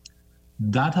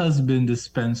 That has been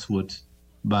dispensed with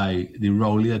by the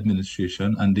Rowley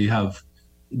administration, and they have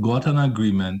got an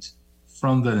agreement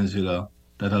from Venezuela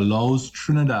that allows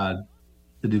Trinidad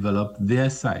to develop their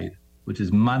side, which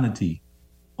is Manatee,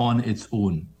 on its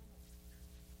own.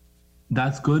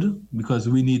 That's good because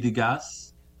we need the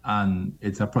gas, and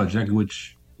it's a project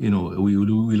which, we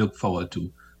look forward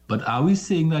to. But are we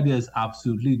saying that there's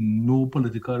absolutely no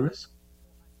political risk?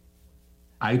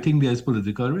 I think there's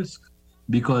political risk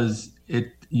because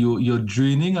you're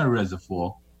draining a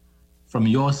reservoir from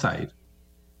your side,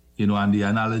 and the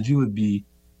analogy would be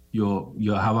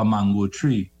you have a mango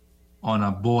tree on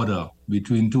a border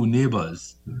between two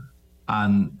neighbors,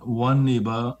 and one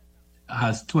neighbor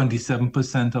has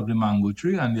 27% of the mango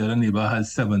tree and the other neighbor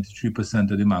has 73%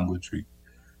 of the mango tree.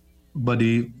 But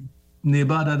the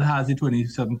neighbor that has the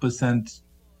 27%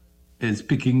 is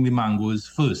picking the mangoes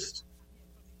first.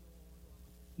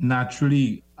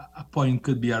 Naturally, a point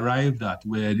could be arrived at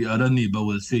where the other neighbor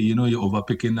will say, you're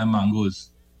overpicking the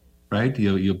mangoes, right?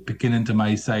 You're picking into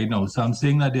my side now. So I'm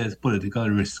saying that there's political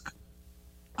risk.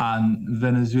 And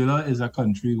Venezuela is a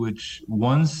country which,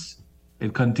 once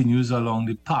it continues along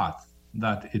the path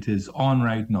that it is on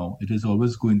right now, it is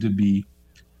always going to be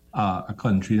a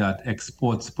country that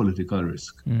exports political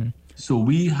risk. So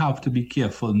we have to be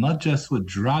careful, not just with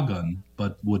Dragon,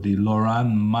 but with the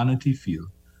Loran Manatee field.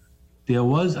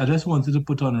 I just wanted to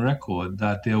put on record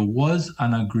that there was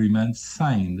an agreement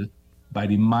signed by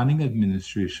the Manning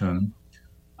administration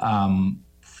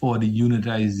for the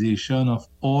unitization of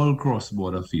all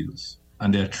cross-border fields.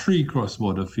 And there are 3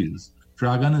 cross-border fields.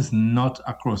 Dragon is not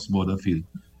a cross-border field.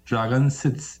 Dragon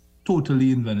sits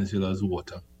totally in Venezuela's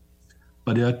water.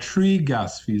 But there are 3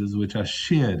 gas fields which are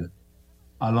shared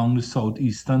along the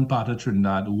southeastern part of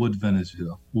Trinidad with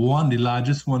Venezuela. The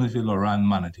largest one is the Loran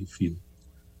Manatee field.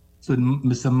 So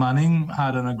Mr. Manning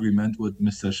had an agreement with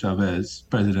Mr. Chavez,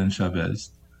 President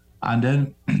Chavez. And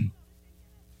then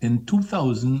in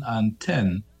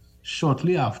 2010,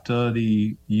 shortly after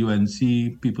the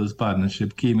UNC People's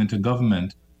Partnership came into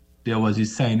government, there was a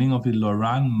signing of the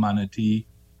Loran Manatee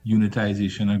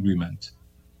Unitization Agreement.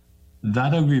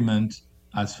 That agreement,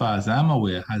 as far as I'm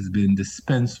aware, has been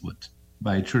dispensed with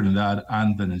by Trinidad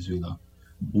and Venezuela,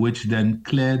 which then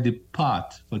cleared the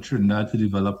path for Trinidad to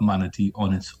develop Manatee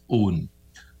on its own.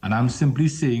 And I'm simply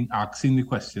asking the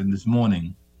question this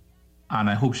morning, and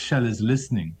I hope Shell is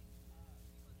listening.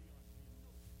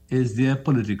 Is there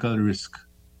political risk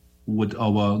with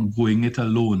our going it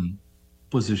alone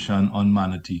position on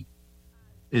Manatee?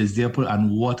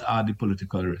 And what are the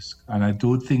political risks? And I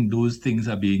don't think those things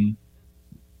are being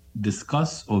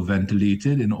discussed or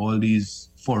ventilated in all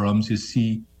these forums you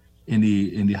see in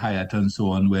the Hyatt and so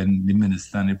on when the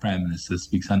minister and the prime minister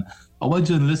speaks. And our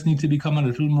journalists need to become a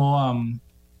little more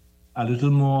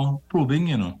probing,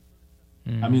 you know.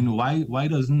 I mean, why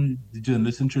doesn't the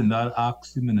journalist in Trinidad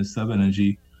ask the Minister of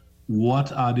Energy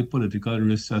what are the political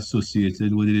risks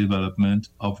associated with the development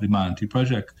of the Manatee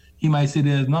project? He might say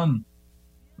there's none,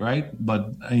 right?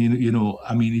 But, you know,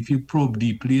 I mean, if you probe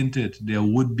deeply into it, there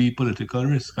would be political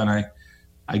risk. And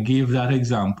I gave that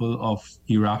example of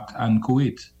Iraq and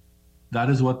Kuwait. That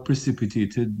is what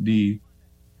precipitated the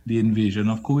invasion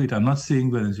of Kuwait. I'm not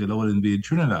saying Venezuela will invade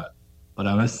Trinidad, but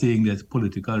I'm not saying there's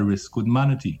political risk with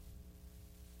Manatee.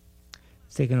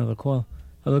 Let's take another call.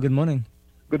 Hello, good morning.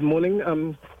 Good morning.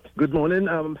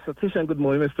 Satish, and good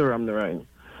morning, Mr. Ramnarine.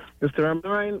 Mr.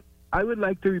 Ramnarine, I would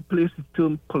like to replace the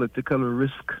term political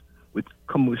risk with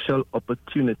commercial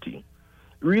opportunity.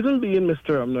 Reason being,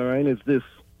 Mr. Ramnarine, is this.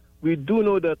 We do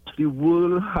know that the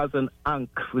world has an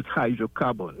ankh with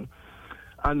hydrocarbon,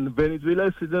 and Venezuela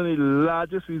is sitting on the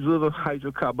largest reserve of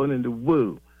hydrocarbon in the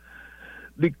world.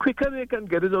 The quicker they can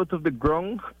get it out of the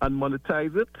ground and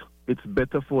monetize it, it's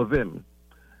better for them.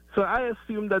 So I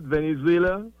assume that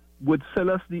Venezuela would sell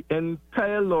us the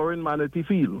entire Loran Manatee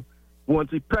field.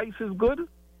 Once the price is good,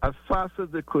 as fast as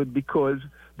they could, because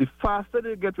the faster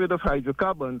they get rid of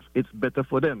hydrocarbons, it's better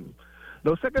for them.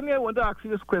 Now, secondly, I want to ask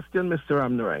you this question, Mr.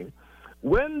 Ramnarine.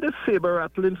 When the saber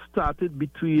rattling started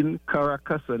between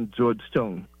Caracas and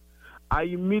Georgetown, I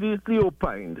immediately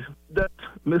opined that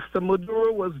Mr.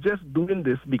 Maduro was just doing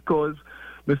this because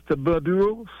Mr.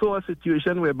 Maduro saw a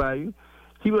situation whereby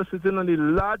he was sitting on the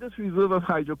largest reserve of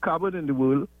hydrocarbon in the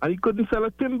world, and he couldn't sell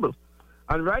a timber.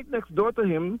 And right next door to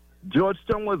him,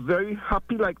 Georgetown was very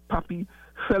happy like Papi,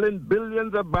 selling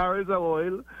billions of barrels of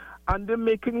oil, and they're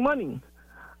making money.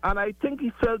 And I think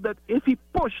he felt that if he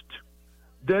pushed,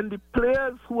 then the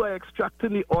players who are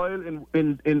extracting the oil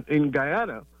in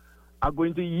Guyana are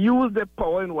going to use their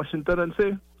power in Washington and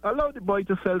say, allow the boy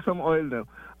to sell some oil now.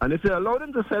 And if they allow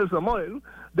him to sell some oil,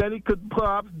 then he could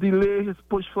perhaps delay his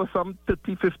push for some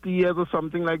 30, 50 years or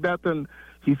something like that, and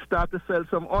he start to sell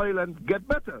some oil and get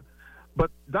better. But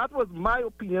that was my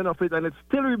opinion of it, and it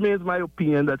still remains my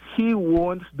opinion that he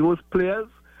wants those players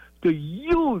to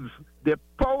use their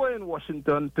power in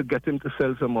Washington to get him to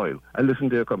sell some oil. I listen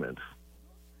to your comments.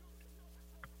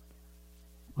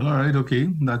 All right, okay,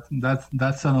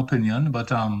 that's an opinion, but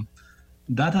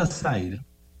that aside,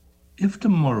 if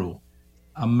tomorrow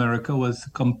America was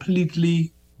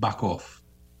completely back off,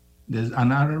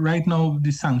 right now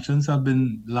the sanctions have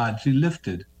been largely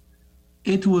lifted,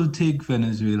 it will take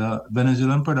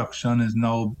Venezuelan production is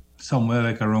now somewhere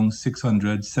like around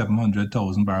 600,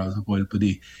 700,000 barrels of oil per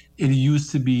day. It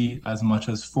used to be as much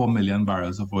as 4 million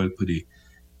barrels of oil per day.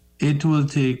 It will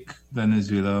take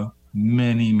Venezuela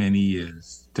many, many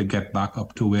years to get back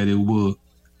up to where they were,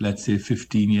 let's say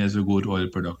 15 years ago with oil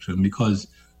production, because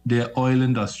their oil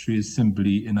industry is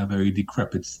simply in a very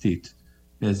decrepit state.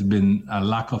 There's been a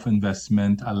lack of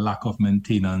investment, a lack of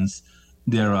maintenance.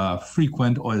 There are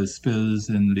frequent oil spills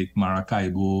in Lake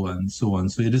Maracaibo and so on.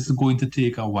 So it is going to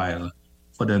take a while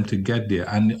for them to get there.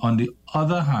 And on the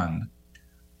other hand,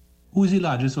 who's the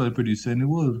largest oil producer in the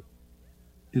world?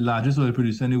 The largest oil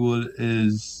producer in the world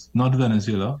is not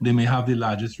Venezuela. They may have the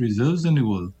largest reserves in the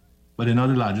world, but they're not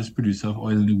the largest producer of oil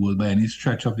in the world by any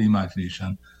stretch of the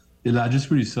imagination. The largest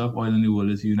producer of oil in the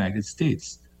world is the United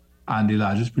States, and the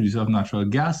largest producer of natural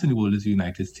gas in the world is the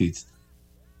United States.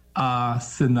 A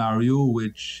scenario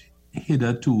which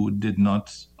hitherto did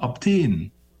not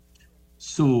obtain.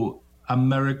 So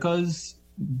America's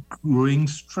growing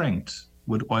strength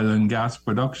with oil and gas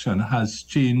production has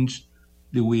changed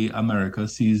the way America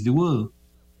sees the world,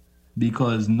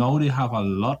 because now they have a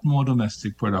lot more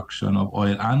domestic production of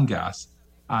oil and gas,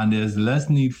 and there's less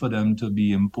need for them to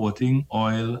be importing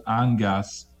oil and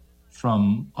gas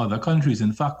from other countries.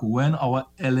 In fact, when our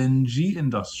LNG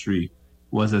industry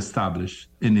was established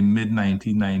in the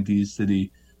mid-1990s to the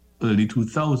early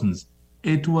 2000s,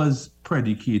 it was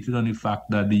predicated on the fact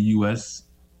that the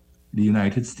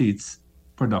United States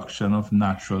production of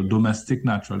domestic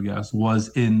natural gas was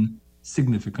in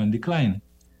significant decline.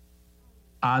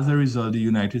 As a result, the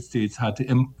United States had to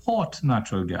import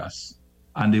natural gas,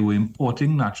 and they were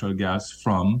importing natural gas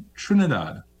from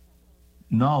Trinidad.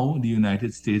 Now, the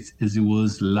United States is the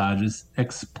world's largest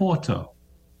exporter.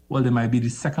 Well, they might be the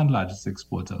second largest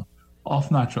exporter of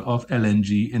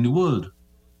LNG in the world.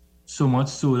 So much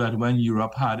so that when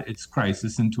Europe had its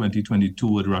crisis in 2022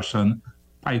 with Russian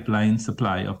pipeline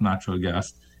supply of natural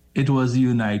gas, it was the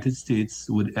United States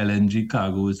with LNG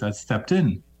cargoes that stepped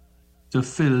in to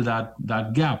fill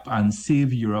that gap and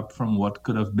save Europe from what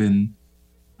could have been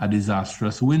a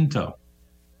disastrous winter.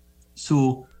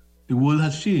 So the world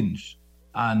has changed,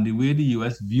 and the way the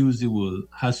US views the world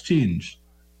has changed.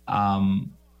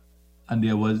 And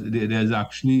there's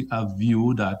actually a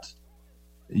view that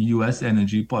US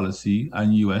energy policy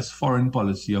and US foreign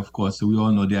policy, of course, we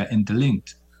all know they are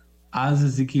interlinked, as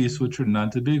is the case with Trinidad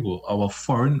and Tobago.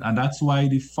 And that's why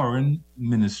the foreign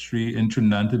ministry in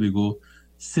Trinidad and Tobago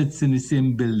sits in the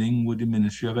same building with the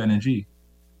Ministry of Energy.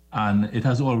 And it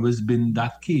has always been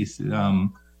that case.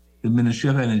 The Ministry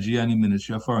of Energy and the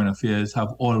Ministry of Foreign Affairs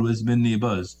have always been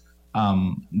neighbors.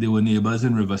 They were neighbors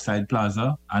in Riverside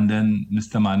Plaza, and then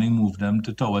Mr. Manning moved them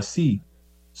to Tower C.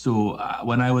 So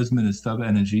when I was Minister of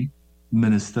Energy,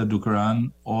 Minister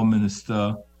Dukaran or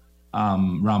Minister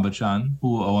Rambachan,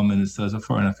 who are our Ministers of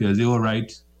Foreign Affairs, they were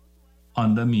right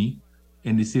under me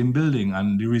in the same building.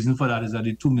 And the reason for that is that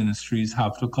the two ministries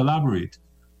have to collaborate.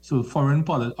 So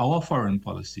our foreign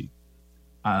policy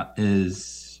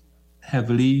is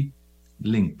heavily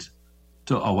linked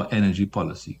to our energy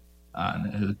policy.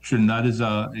 And Trinidad is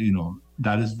that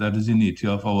is the nature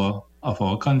of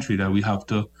our country, that we have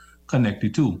to connect the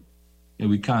two.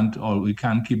 We can't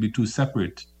keep the two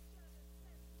separate.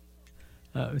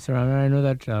 Sir, I know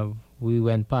that we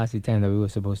went past the time that we were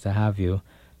supposed to have you,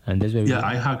 and this way.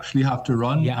 I actually have to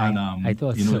run. Yeah, and I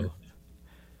thought so.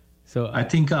 So I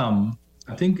think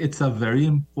it's a very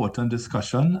important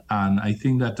discussion, and I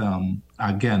think that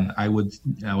again, I would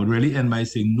really end by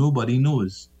saying nobody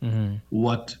knows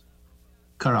what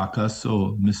Caracas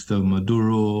or Mr.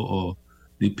 Maduro or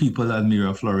the people at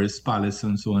Miraflores Palace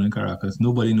and so on in Caracas,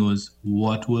 nobody knows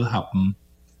what will happen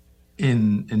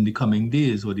in the coming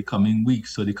days or the coming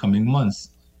weeks or the coming months.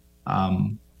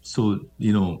 So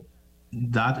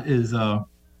that is so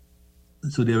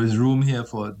there is room here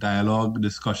for dialogue,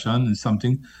 discussion, and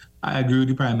something. I agree with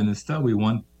the Prime Minister. We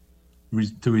want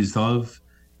to resolve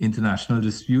international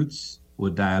disputes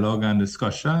with dialogue and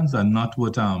discussions, and not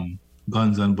with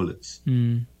guns and bullets.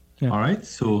 Yeah. All right?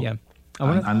 So, yeah.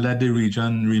 and let the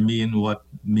region remain what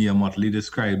Mia Motley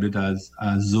described it as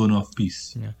a zone of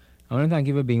peace. Yeah. I want to thank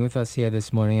you for being with us here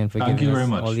this morning and for giving us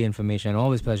all the information.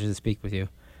 Always a pleasure to speak with you.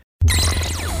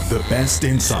 The best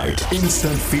insight,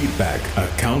 instant feedback,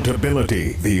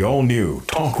 accountability. The all-new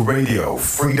Talk Radio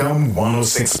Freedom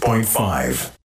 106.5.